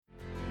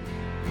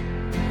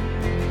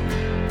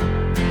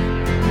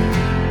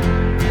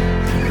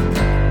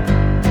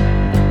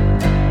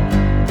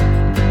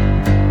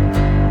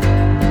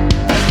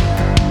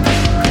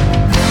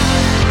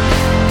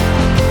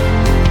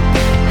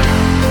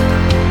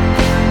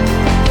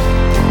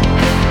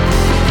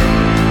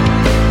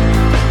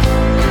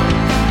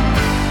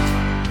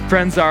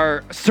Friends,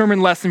 our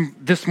sermon lesson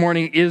this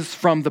morning is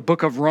from the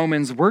book of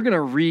Romans. We're going to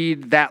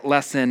read that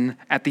lesson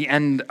at the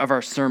end of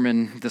our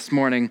sermon this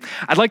morning.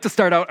 I'd like to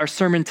start out our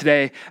sermon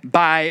today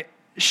by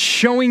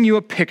showing you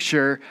a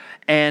picture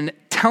and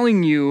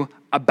telling you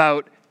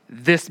about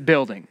this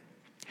building.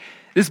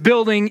 This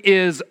building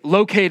is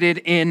located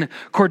in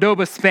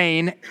Cordoba,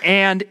 Spain,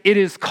 and it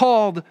is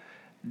called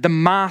the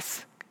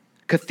Mas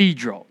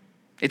Cathedral.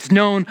 It's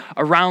known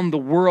around the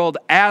world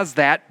as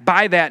that,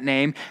 by that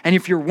name. And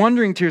if you're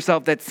wondering to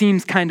yourself, that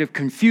seems kind of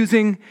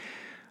confusing,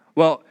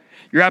 well,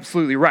 you're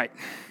absolutely right.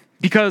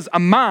 Because a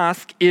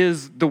mosque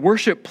is the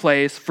worship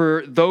place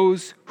for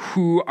those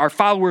who are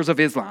followers of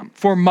Islam,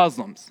 for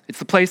Muslims. It's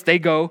the place they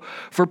go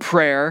for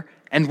prayer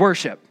and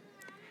worship.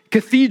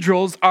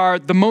 Cathedrals are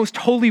the most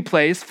holy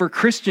place for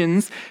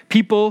Christians,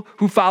 people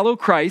who follow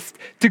Christ,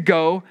 to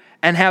go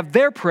and have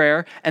their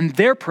prayer and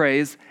their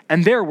praise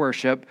and their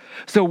worship.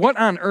 So what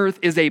on earth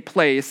is a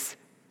place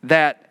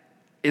that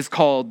is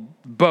called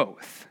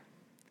both?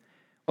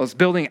 Well, this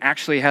building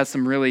actually has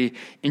some really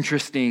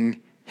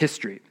interesting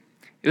history.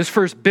 It was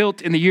first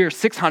built in the year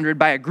 600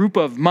 by a group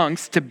of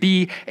monks to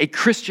be a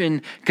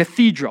Christian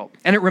cathedral,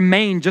 and it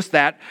remained just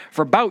that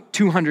for about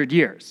 200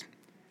 years.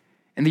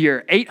 In the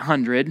year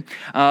 800,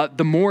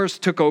 the Moors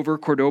took over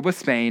Cordoba,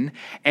 Spain,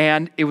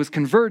 and it was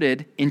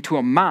converted into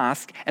a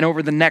mosque. And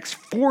over the next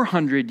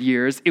 400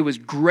 years, it was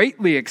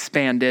greatly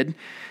expanded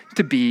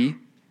to be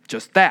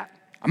just that,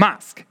 a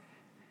mosque.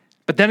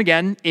 But then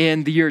again,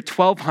 in the year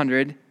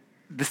 1200,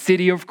 the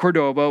city of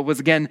Cordoba was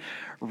again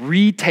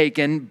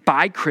retaken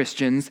by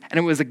Christians, and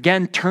it was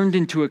again turned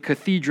into a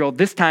cathedral.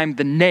 This time,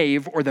 the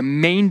nave, or the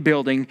main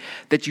building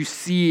that you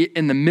see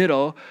in the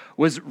middle,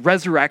 was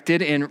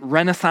resurrected in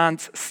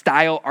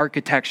Renaissance-style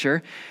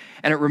architecture,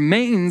 and it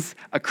remains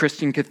a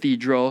Christian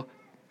cathedral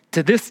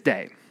to this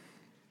day.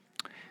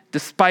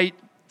 Despite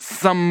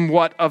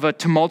somewhat of a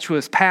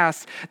tumultuous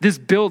past, this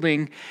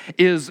building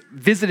is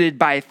visited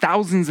by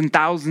thousands and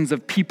thousands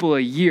of people a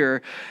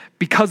year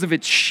because of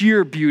its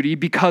sheer beauty,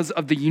 because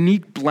of the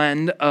unique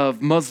blend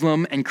of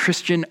Muslim and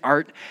Christian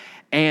art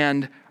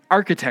and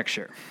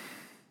architecture.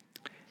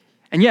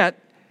 And yet,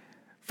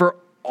 for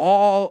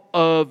all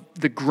of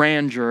the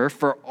grandeur,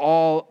 for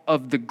all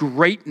of the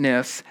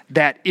greatness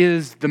that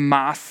is the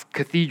Mas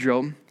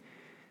Cathedral,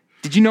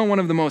 did you know one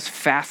of the most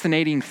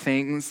fascinating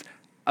things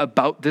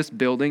about this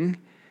building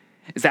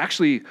is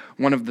actually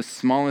one of the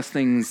smallest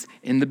things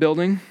in the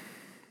building?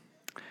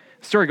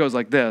 The story goes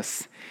like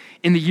this.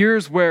 In the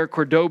years where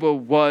Cordoba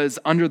was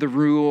under the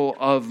rule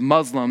of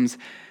Muslims,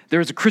 there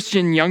was a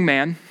Christian young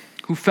man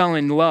who fell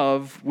in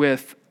love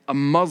with a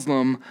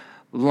Muslim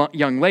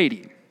young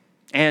lady.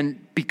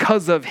 And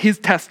because of his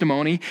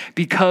testimony,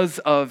 because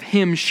of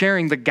him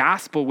sharing the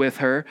gospel with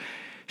her,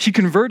 she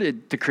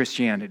converted to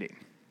Christianity.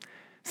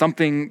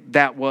 Something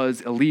that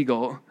was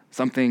illegal,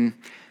 something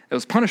that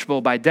was punishable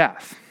by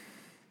death.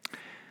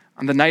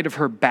 On the night of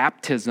her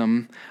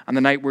baptism, on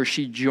the night where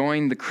she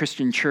joined the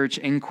Christian church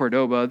in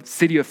Cordoba,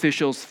 city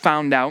officials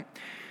found out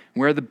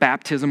where the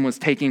baptism was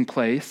taking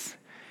place,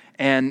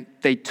 and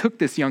they took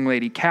this young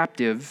lady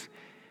captive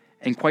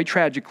and quite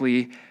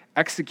tragically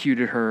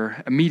executed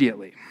her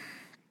immediately.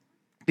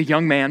 The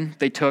young man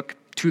they took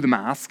to the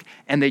mosque,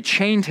 and they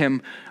chained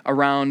him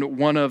around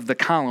one of the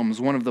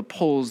columns, one of the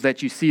poles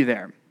that you see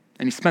there,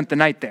 and he spent the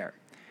night there.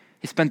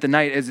 He spent the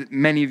night, as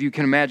many of you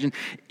can imagine,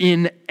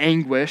 in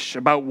anguish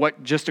about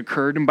what just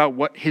occurred and about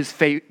what his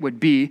fate would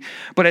be.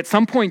 But at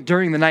some point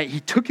during the night, he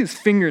took his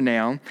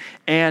fingernail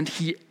and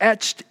he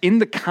etched in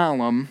the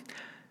column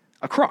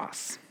a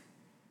cross.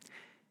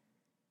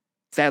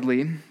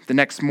 Sadly, the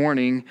next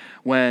morning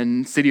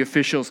when city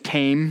officials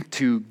came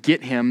to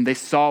get him, they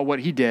saw what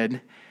he did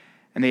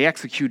and they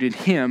executed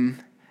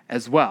him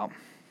as well.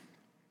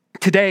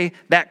 Today,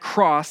 that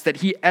cross that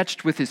he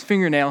etched with his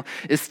fingernail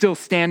is still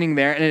standing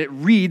there, and it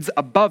reads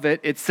above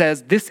it, it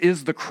says, "This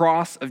is the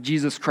cross of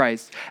Jesus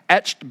Christ,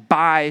 etched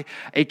by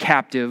a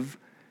captive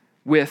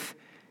with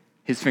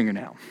his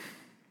fingernail."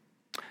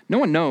 No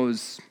one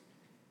knows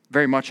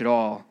very much at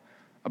all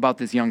about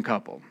this young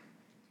couple.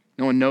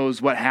 No one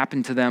knows what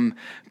happened to them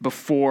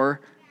before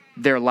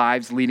their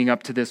lives leading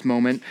up to this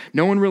moment.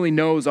 No one really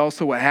knows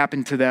also what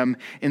happened to them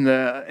in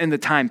the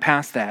time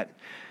past that.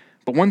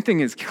 But one thing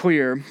is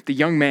clear, the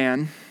young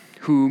man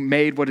who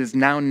made what is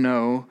now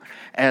known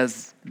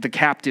as the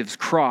captive's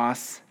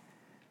cross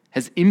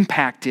has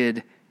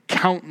impacted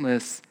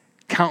countless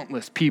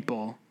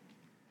people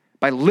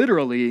by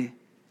literally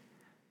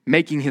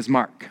making his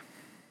mark.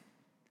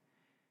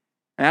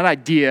 And that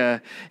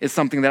idea is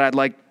something that I'd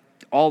like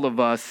all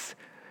of us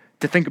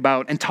to think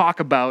about and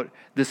talk about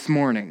this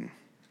morning.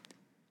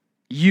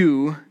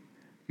 You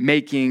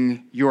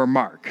making your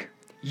mark.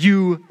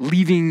 You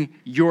leaving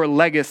your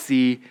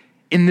legacy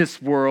in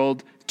this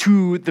world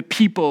to the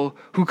people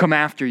who come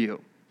after you.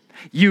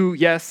 You,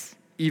 yes,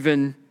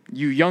 even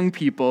you young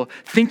people,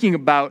 thinking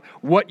about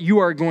what you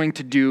are going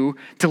to do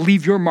to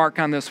leave your mark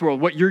on this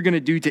world, what you're going to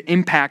do to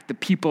impact the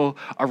people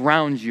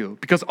around you.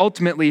 Because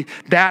ultimately,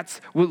 that's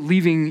what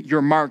leaving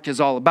your mark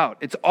is all about.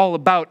 It's all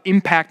about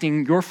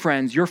impacting your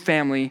friends, your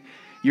family,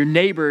 your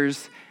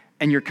neighbors,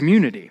 and your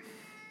community.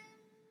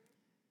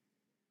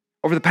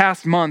 Over the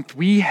past month,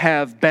 we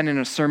have been in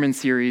a sermon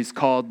series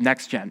called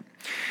Next Gen,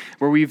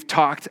 where we've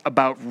talked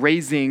about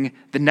raising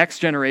the next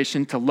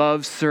generation to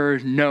love,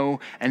 serve, know,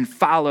 and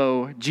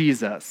follow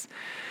Jesus.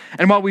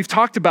 And while we've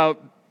talked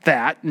about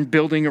that and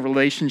building a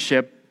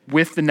relationship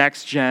with the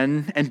next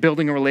gen and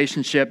building a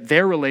relationship,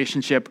 their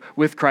relationship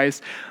with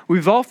Christ,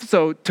 we've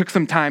also took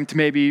some time to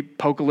maybe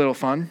poke a little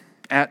fun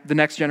at the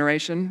next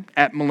generation,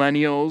 at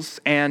millennials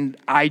and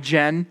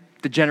iGen,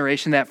 the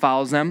generation that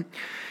follows them.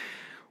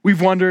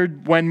 We've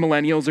wondered when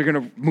millennials are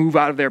going to move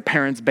out of their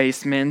parents'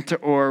 basement,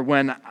 or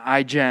when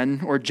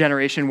iGen or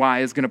Generation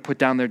Y is going to put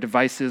down their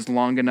devices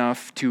long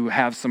enough to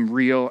have some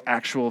real,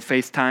 actual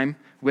FaceTime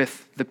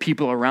with the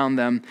people around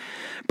them.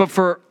 But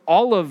for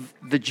all of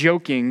the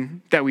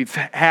joking that we've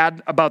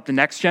had about the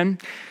next gen,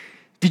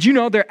 did you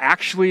know they're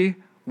actually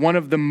one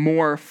of the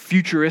more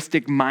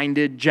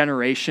futuristic-minded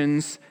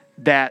generations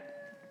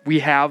that we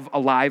have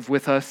alive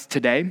with us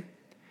today?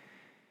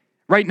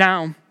 Right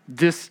now,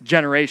 this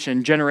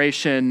generation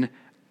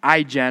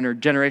iGen or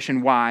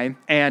Generation Y,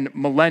 and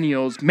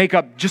millennials make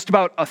up just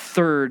about a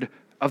third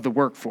of the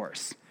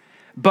workforce.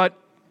 But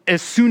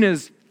as soon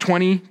as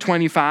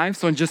 2025,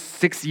 so in just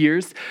 6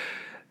 years,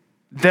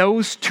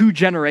 those two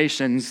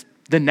generations,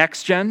 the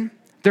next gen,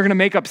 they're going to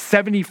make up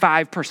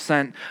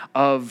 75%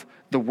 of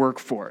the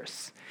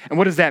workforce. And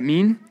what does that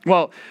mean?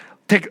 Well,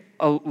 take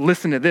a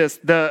listen to this.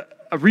 A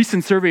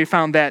recent survey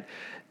found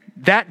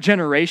that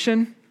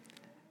generation,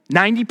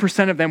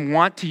 90% of them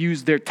want to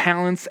use their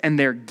talents and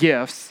their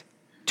gifts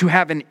to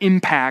have an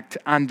impact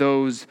on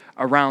those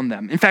around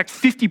them. In fact,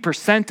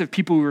 50% of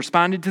people who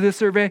responded to this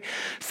survey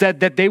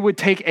said that they would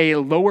take a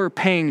lower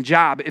paying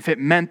job if it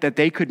meant that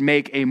they could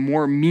make a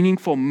more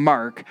meaningful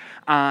mark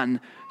on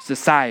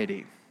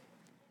society.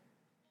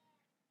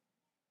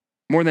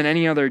 More than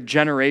any other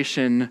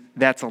generation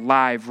that's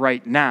alive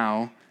right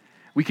now,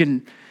 we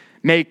can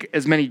make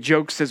as many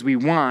jokes as we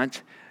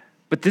want,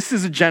 but this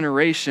is a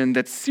generation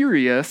that's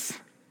serious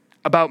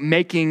about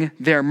making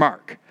their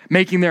mark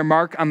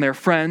on their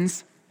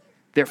friends,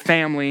 their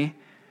family,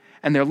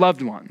 and their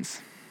loved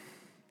ones.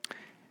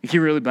 Can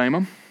you really blame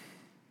them?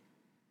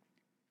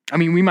 I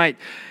mean, we might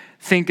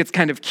think it's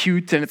kind of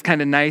cute and it's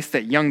kind of nice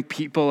that young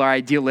people are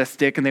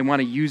idealistic and they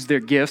want to use their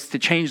gifts to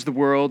change the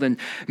world and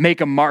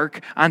make a mark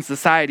on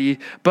society,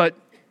 but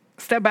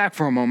step back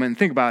for a moment and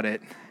think about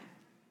it.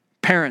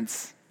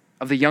 Parents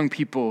of the young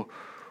people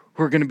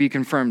who are going to be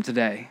confirmed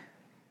today,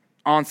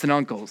 aunts and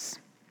uncles,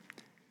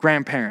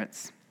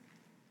 grandparents,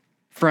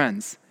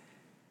 friends.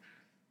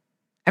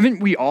 Haven't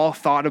we all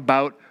thought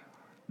about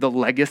the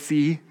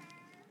legacy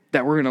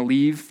that we're going to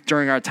leave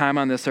during our time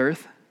on this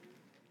earth?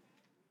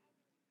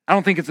 I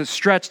don't think it's a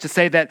stretch to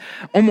say that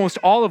almost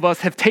all of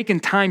us have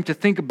taken time to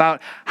think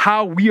about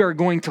how we are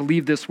going to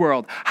leave this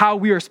world, how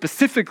we are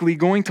specifically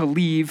going to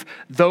leave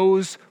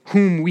those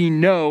whom we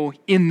know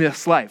in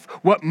this life.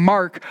 What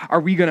mark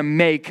are we going to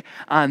make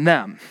on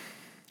them?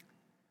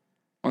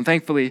 Well, and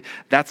thankfully,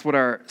 that's what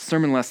our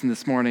sermon lesson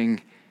this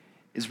morning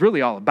is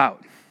really all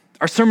about.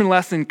 Our sermon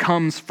lesson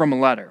comes from a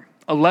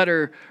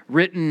letter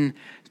written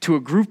to a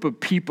group of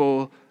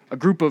people, a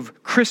group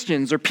of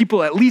Christians, or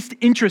people at least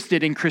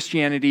interested in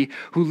Christianity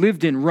who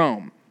lived in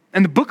Rome.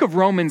 And the book of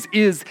Romans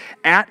is,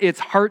 at its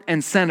heart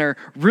and center,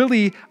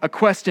 really a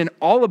question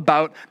all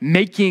about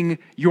making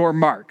your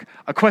mark,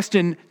 a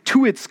question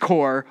to its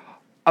core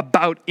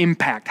about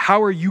impact.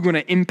 How are you going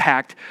to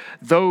impact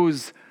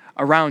those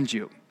around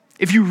you?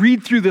 If you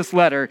read through this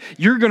letter,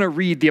 you're going to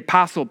read the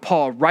Apostle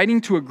Paul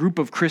writing to a group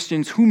of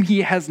Christians whom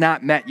he has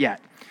not met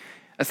yet.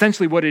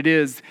 Essentially what it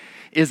is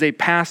a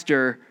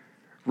pastor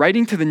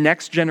writing to the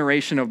next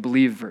generation of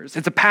believers.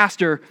 It's a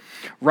pastor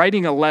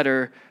writing a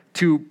letter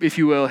to, if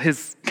you will,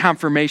 his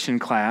confirmation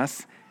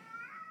class.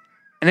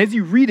 And as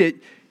you read it,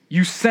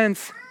 you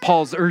sense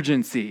Paul's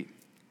urgency.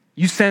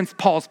 You sense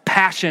Paul's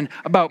passion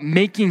about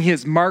making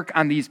his mark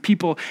on these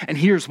people, and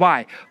here's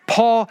why.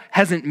 Paul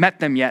hasn't met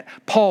them yet.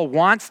 Paul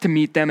wants to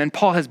meet them, and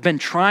Paul has been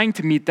trying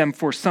to meet them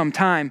for some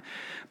time,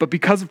 but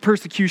because of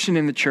persecution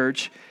in the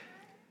church,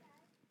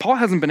 Paul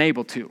hasn't been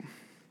able to.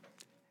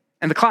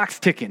 And the clock's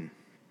ticking.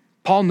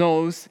 Paul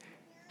knows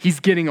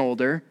he's getting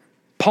older.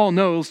 Paul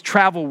knows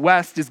travel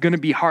west is going to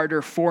be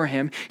harder for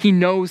him. He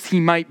knows he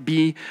might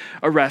be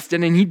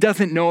arrested, and he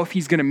doesn't know if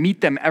he's going to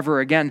meet them ever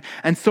again.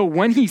 And so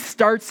when he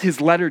starts his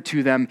letter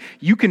to them,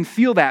 you can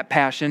feel that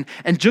passion.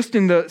 And just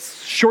in the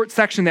short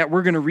section that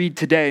we're going to read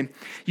today,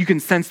 you can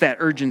sense that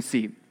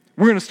urgency.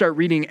 We're going to start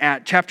reading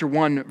at chapter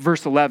 1,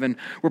 verse 11,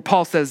 where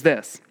Paul says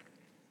this.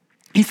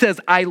 He says,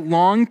 "I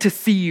long to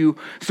see you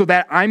so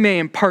that I may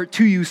impart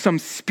to you some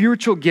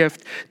spiritual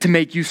gift to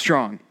make you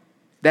strong.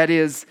 That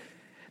is,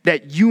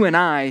 that you and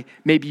I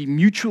may be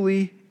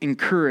mutually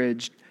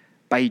encouraged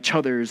by each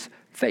other's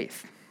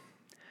faith."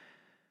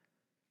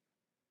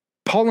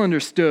 Paul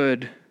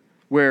understood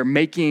where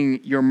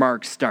making your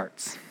mark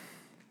starts.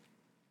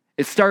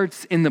 It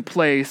starts in the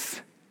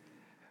place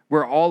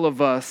where all of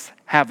us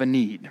have a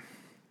need.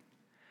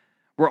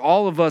 Where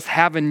all of us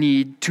have a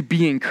need to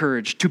be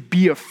encouraged, to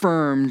be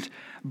affirmed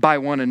by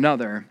one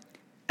another.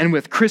 And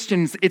with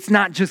Christians, it's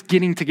not just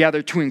getting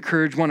together to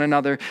encourage one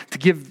another, to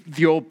give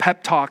the old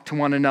pep talk to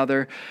one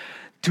another,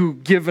 to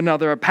give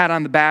another a pat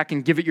on the back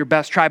and give it your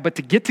best try, but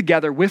to get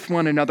together with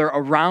one another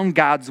around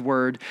God's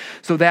word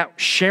so that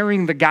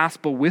sharing the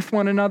gospel with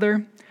one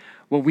another,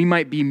 well, we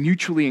might be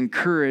mutually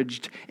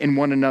encouraged in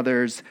one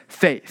another's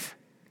faith.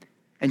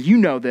 And you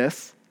know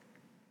this,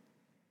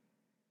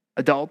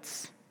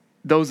 adults,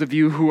 those of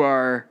you who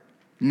are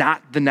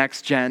not the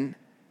next gen.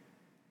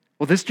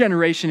 Well, this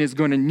generation is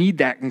going to need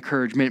that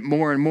encouragement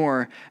more and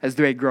more as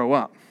they grow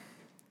up.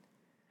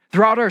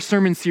 Throughout our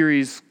sermon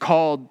series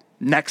called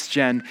Next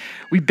Gen,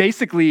 we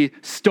basically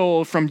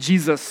stole from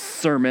Jesus'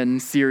 sermon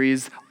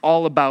series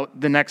all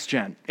about the next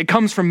gen. It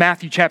comes from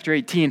Matthew chapter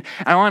 18.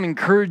 I want to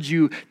encourage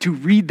you to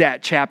read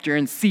that chapter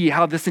and see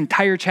how this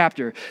entire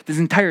chapter, this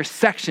entire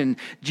section,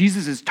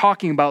 Jesus is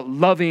talking about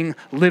loving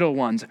little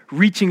ones,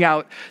 reaching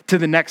out to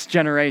the next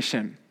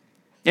generation.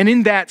 And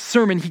in that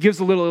sermon, he gives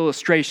a little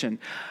illustration,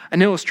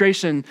 an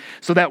illustration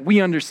so that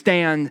we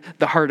understand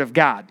the heart of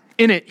God.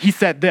 In it, he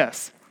said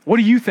this: what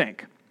do you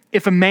think?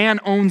 If a man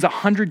owns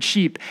 100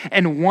 sheep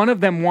and one of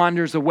them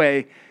wanders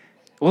away,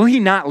 will he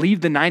not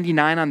leave the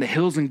 99 on the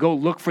hills and go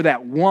look for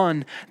that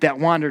one that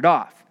wandered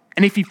off?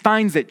 And if he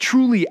finds it,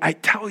 truly, I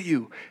tell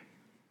you,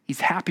 he's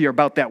happier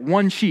about that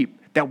one sheep,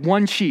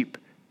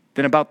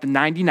 than about the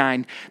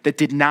 99 that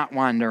did not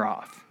wander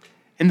off.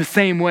 In the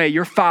same way,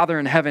 your Father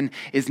in heaven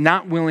is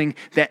not willing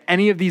that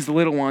any of these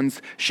little ones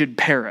should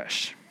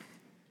perish.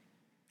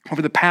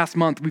 Over the past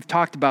month, we've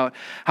talked about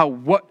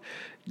what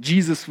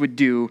Jesus would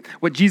do,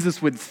 what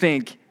Jesus would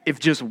think if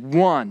just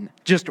one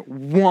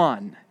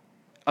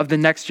of the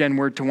next gen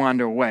were to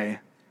wander away.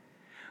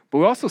 But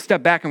we also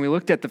stepped back and we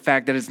looked at the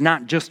fact that it's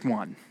not just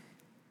one.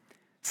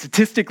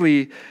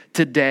 Statistically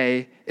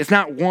today, it's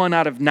not 1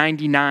 out of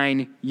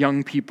 99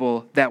 young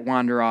people that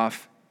wander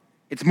off.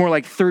 It's more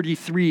like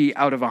 33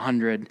 out of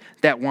 100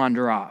 that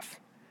wander off.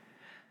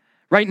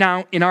 Right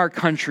now in our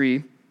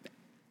country,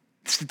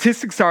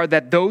 statistics are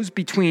that those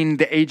between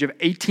the age of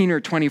 18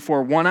 or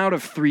 24, 1 out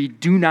of 3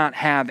 do not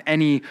have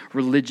any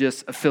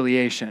religious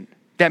affiliation.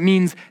 That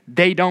means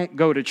they don't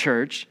go to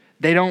church,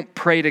 they don't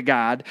pray to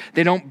God,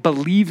 they don't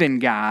believe in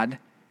God,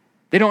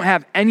 they don't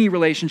have any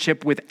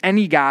relationship with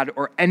any God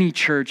or any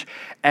church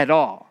at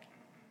all.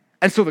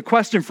 And so the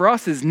question for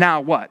us is now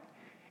what?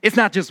 It's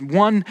not just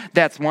one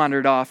that's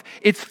wandered off,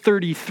 it's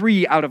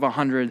 33 out of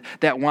 100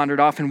 that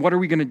wandered off, and what are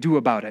we going to do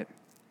about it?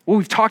 What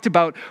we've talked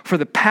about for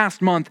the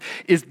past month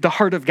is the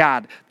heart of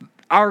God,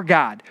 our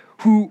God,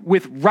 who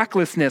with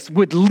recklessness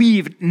would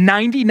leave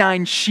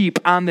 99 sheep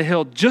on the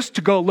hill just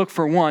to go look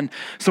for one.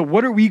 So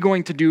what are we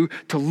going to do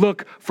to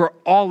look for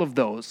all of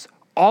those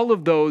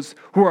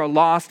who are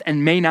lost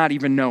and may not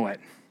even know it?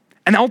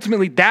 And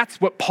ultimately, that's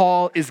what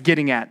Paul is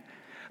getting at.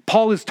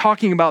 Paul is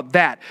talking about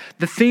that.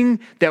 The thing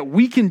that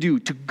we can do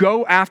to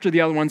go after the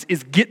other ones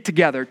is get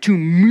together to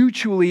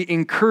mutually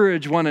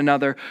encourage one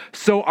another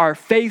so our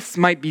faiths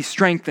might be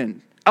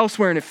strengthened.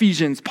 Elsewhere in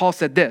Ephesians, Paul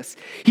said this.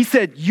 He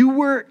said, you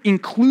were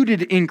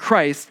included in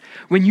Christ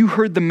when you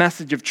heard the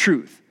message of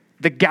truth,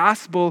 the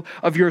gospel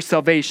of your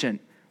salvation.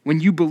 When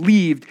you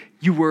believed,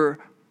 you were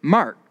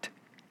marked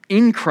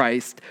in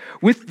Christ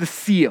with the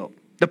seal,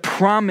 the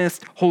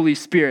promised Holy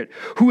Spirit,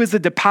 who is a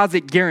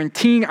deposit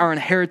guaranteeing our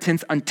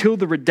inheritance until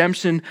the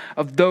redemption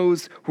of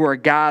those who are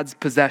God's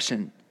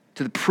possession,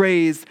 to the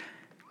praise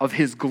of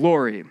his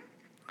glory.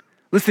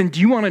 Listen, do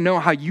you want to know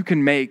how you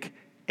can make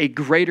a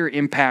greater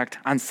impact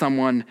on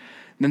someone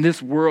than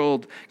this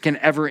world can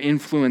ever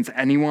influence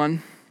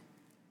anyone?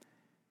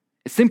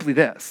 It's simply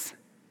this.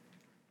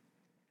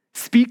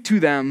 Speak to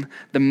them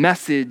the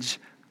message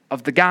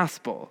of the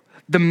gospel,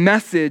 the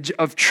message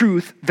of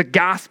truth, the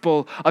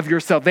gospel of your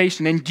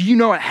salvation. And do you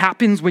know what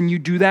happens when you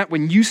do that?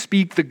 When you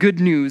speak the good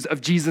news of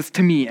Jesus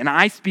to me and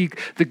I speak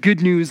the good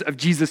news of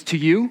Jesus to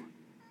you,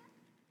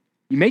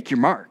 you make your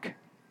mark.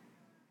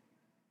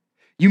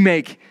 You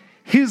make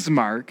his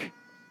mark,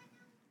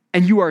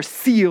 and you are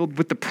sealed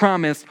with the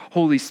promised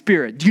Holy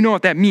Spirit. Do you know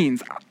what that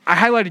means? I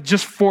highlighted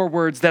just 4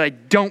 words that I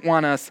don't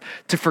want us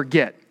to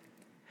forget.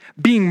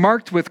 Being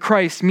marked with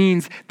Christ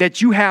means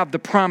that you have the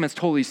promised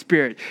Holy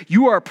Spirit.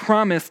 You are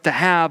promised to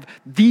have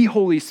the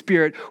Holy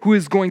Spirit who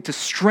is going to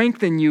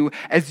strengthen you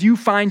as you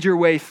find your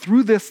way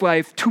through this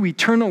life to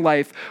eternal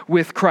life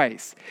with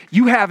Christ.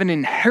 You have an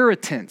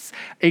inheritance,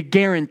 a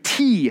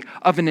guarantee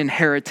of an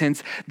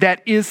inheritance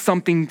that is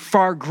something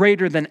far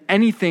greater than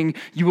anything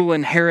you will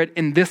inherit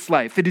in this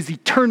life. It is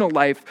eternal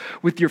life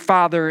with your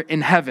Father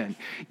in heaven.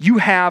 You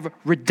have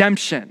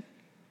redemption.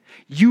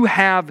 You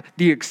have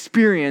the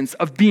experience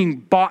of being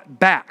bought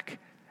back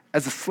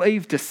as a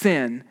slave to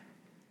sin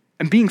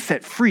and being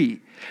set free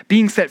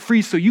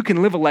so you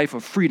can live a life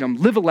of freedom,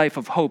 live a life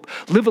of hope,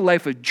 live a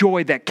life of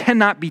joy that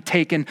cannot be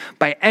taken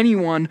by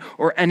anyone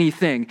or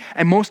anything.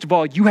 And most of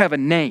all, you have a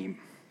name.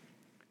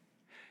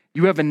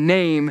 You have a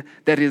name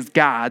that is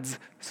God's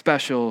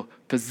special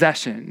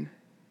possession.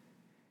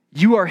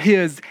 You are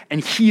his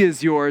and he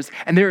is yours,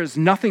 and there is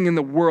nothing in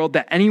the world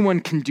that anyone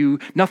can do,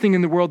 nothing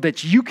in the world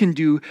that you can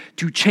do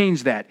to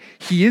change that.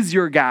 He is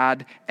your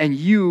God, and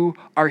you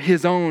are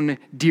his own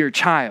dear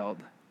child.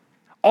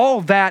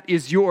 All that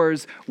is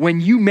yours when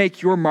you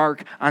make your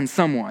mark on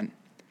someone.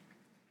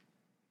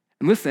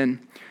 And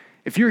listen,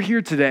 if you're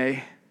here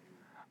today,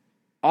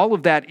 all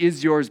of that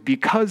is yours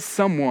because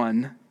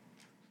someone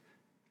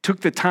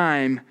took the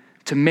time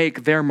to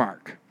make their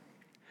mark.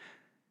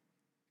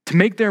 To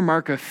make their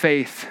mark of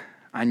faith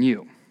on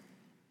you.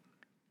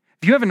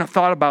 If you haven't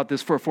thought about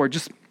this before,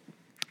 just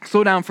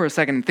slow down for a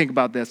second and think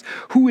about this.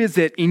 Who is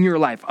it in your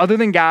life, other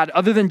than God,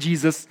 other than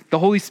Jesus, the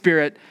Holy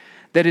Spirit,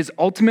 that is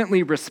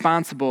ultimately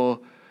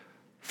responsible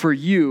for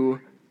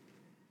you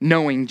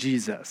knowing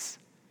Jesus,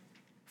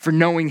 for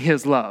knowing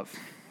his love?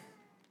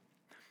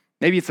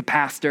 Maybe it's a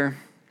pastor.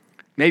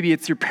 Maybe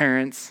it's your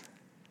parents.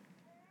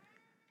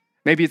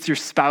 Maybe it's your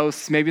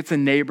spouse. Maybe it's a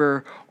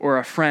neighbor or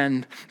a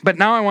friend. But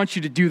now I want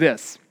you to do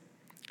this.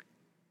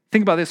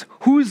 Think about this.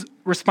 Who's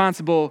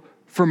responsible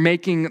for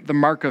making the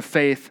mark of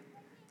faith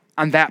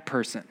on that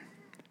person?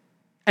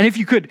 And if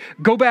you could,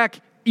 go back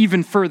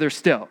even further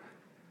still.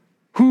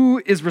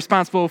 Who is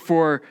responsible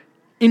for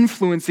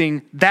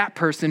influencing that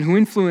person who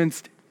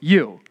influenced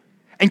you?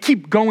 And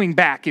keep going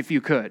back if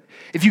you could.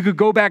 If you could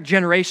go back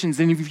generations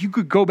and if you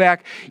could go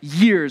back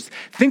years,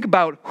 think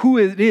about who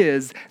it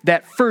is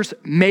that first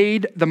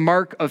made the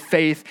mark of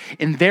faith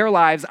in their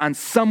lives on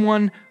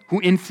someone who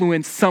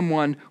influenced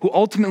someone who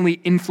ultimately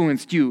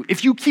influenced you.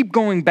 If you keep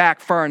going back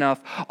far enough,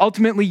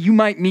 ultimately you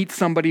might meet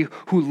somebody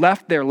who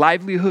left their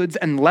livelihoods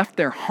and left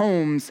their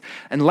homes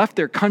and left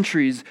their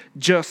countries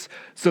just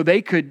so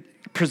they could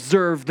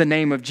preserve the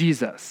name of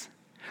Jesus.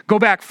 Go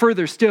back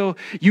further still,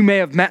 you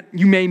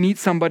may meet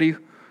somebody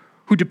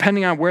who,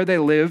 depending on where they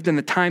lived and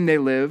the time they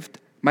lived,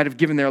 might have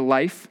given their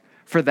life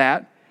for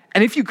that.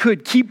 And if you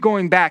could keep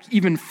going back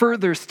even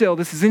further still,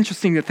 this is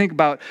interesting to think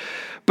about,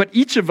 but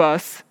each of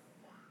us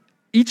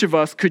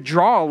could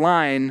draw a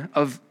line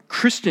of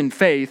Christian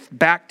faith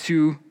back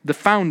to the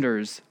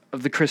founders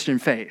of the Christian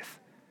faith.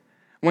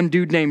 One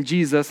dude named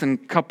Jesus and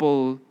a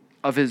couple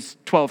of his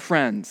 12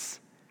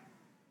 friends.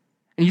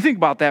 And you think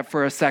about that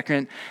for a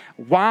second.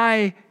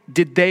 Why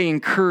did they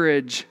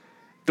encourage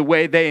the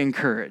way they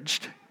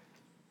encouraged?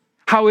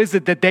 How is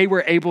it that they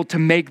were able to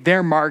make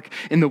their mark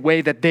in the way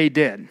that they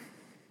did?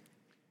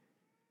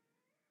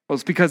 Well,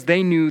 it's because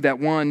they knew that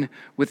one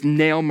with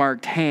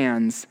nail-marked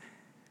hands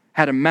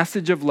had a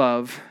message of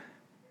love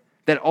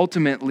that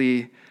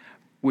ultimately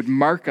would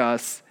mark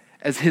us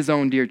as his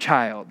own dear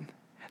child.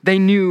 They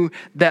knew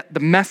that the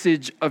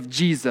message of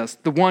Jesus,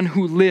 the one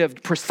who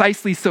lived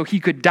precisely so he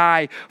could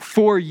die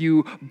for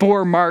you,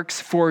 bore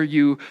marks for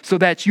you so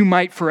that you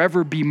might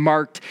forever be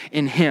marked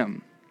in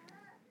him.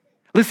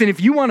 Listen,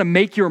 if you want to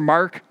make your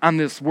mark on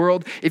this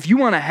world, if you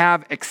want to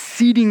have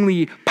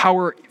exceedingly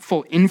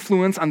powerful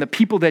influence on the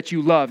people that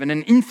you love and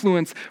an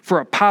influence for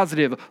a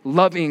positive,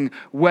 loving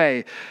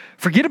way,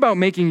 forget about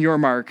making your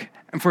mark.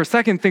 And for a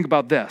second, think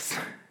about this.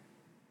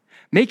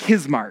 Make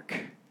his mark.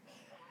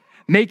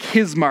 Make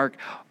his mark.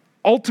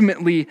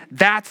 Ultimately,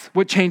 that's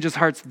what changes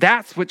hearts.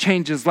 That's what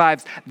changes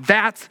lives.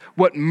 That's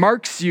what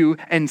marks you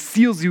and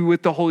seals you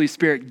with the Holy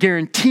Spirit,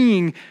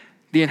 guaranteeing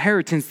the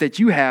inheritance that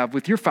you have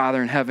with your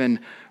Father in heaven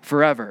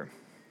forever.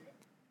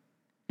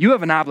 You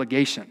have an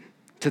obligation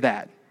to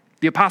that.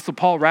 The Apostle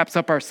Paul wraps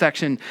up our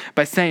section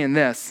by saying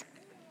this.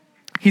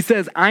 He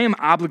says, I am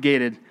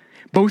obligated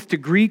both to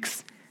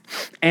Greeks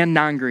and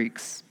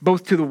non-Greeks,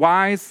 both to the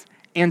wise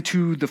and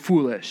to the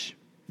foolish.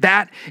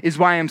 That is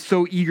why I'm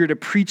so eager to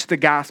preach the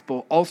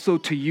gospel also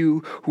to you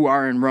who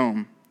are in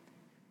Rome.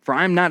 For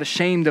I am not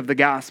ashamed of the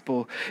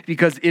gospel,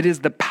 because it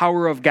is the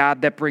power of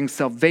God that brings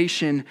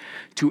salvation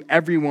to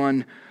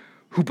everyone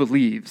who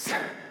believes.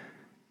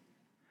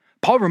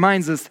 Paul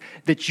reminds us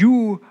that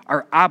you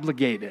are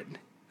obligated.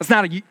 That's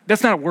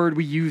not a word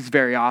we use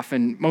very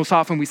often. Most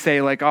often we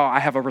say like, oh, I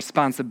have a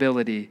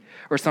responsibility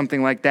or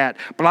something like that.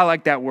 But I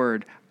like that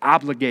word,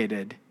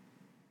 obligated.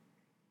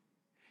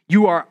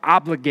 You are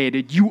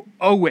obligated. You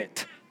owe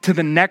it to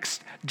the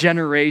next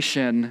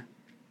generation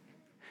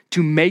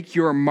to make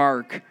your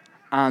mark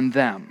on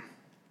them.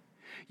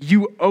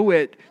 You owe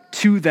it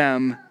to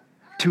them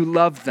to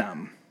love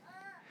them,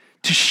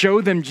 to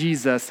show them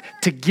Jesus,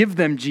 to give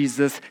them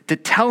Jesus, to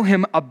tell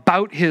him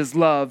about his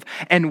love.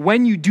 And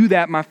when you do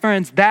that, my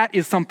friends, that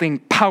is something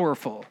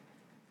powerful.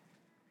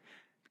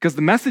 Because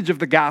the message of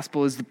the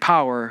gospel is the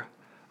power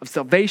of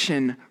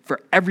salvation for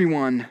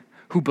everyone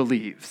who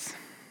believes.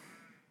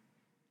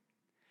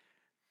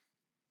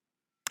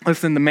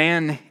 Listen, the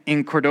man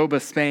in Cordoba,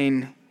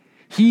 Spain,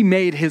 he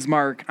made his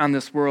mark on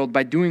this world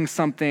by doing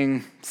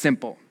something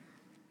simple.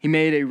 He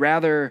made a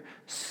rather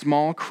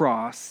small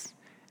cross,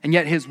 and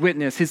yet his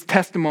witness, his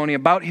testimony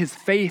about his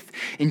faith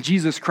in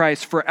Jesus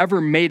Christ forever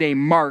made a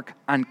mark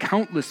on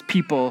countless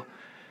people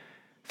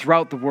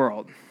throughout the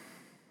world.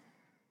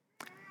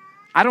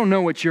 I don't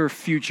know what your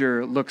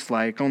future looks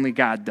like, only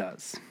God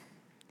does.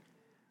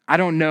 I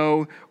don't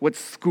know what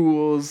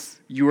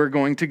schools you are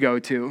going to go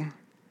to.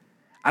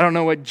 I don't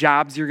know what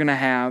jobs you're going to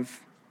have.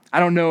 I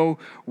don't know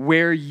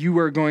where you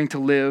are going to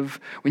live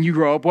when you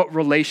grow up, what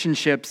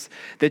relationships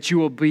that you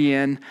will be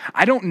in.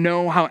 I don't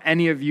know how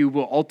any of you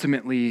will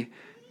ultimately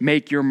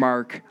make your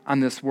mark on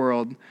this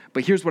world,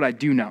 but here's what I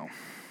do know.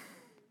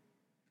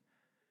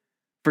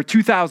 For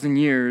 2,000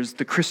 years,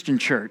 the Christian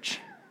church,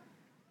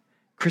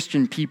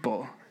 Christian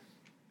people,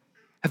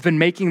 have been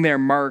making their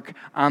mark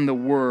on the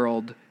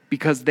world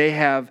because they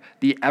have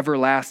the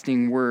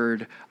everlasting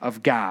word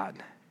of God.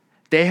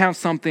 They have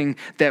something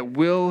that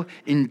will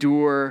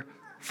endure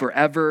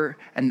forever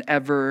and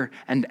ever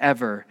and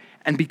ever.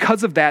 And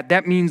because of that,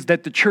 that means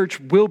that the church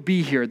will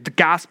be here. The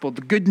gospel,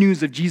 the good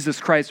news of Jesus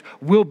Christ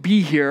will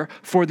be here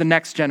for the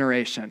next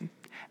generation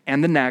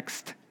and the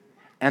next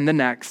and the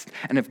next.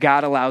 And if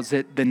God allows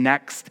it, the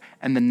next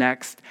and the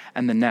next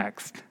and the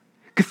next.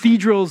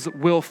 Cathedrals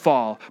will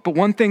fall, but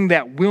one thing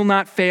that will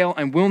not fail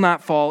and will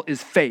not fall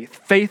is faith.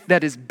 Faith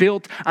that is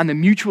built on the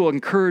mutual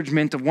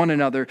encouragement of one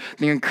another,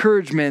 the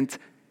encouragement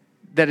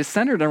that is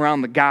centered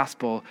around the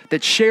gospel,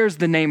 that shares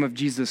the name of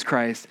Jesus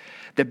Christ,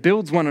 that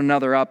builds one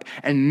another up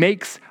and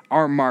makes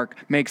our mark,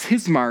 makes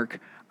his mark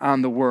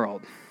on the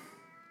world.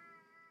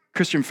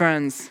 Christian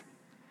friends,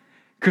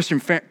 Christian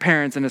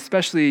parents, and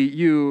especially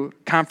you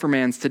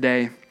confirmands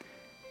today,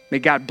 may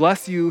God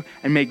bless you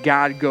and may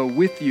God go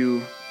with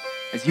you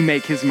as you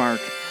make his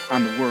mark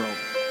on the world.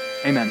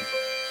 Amen.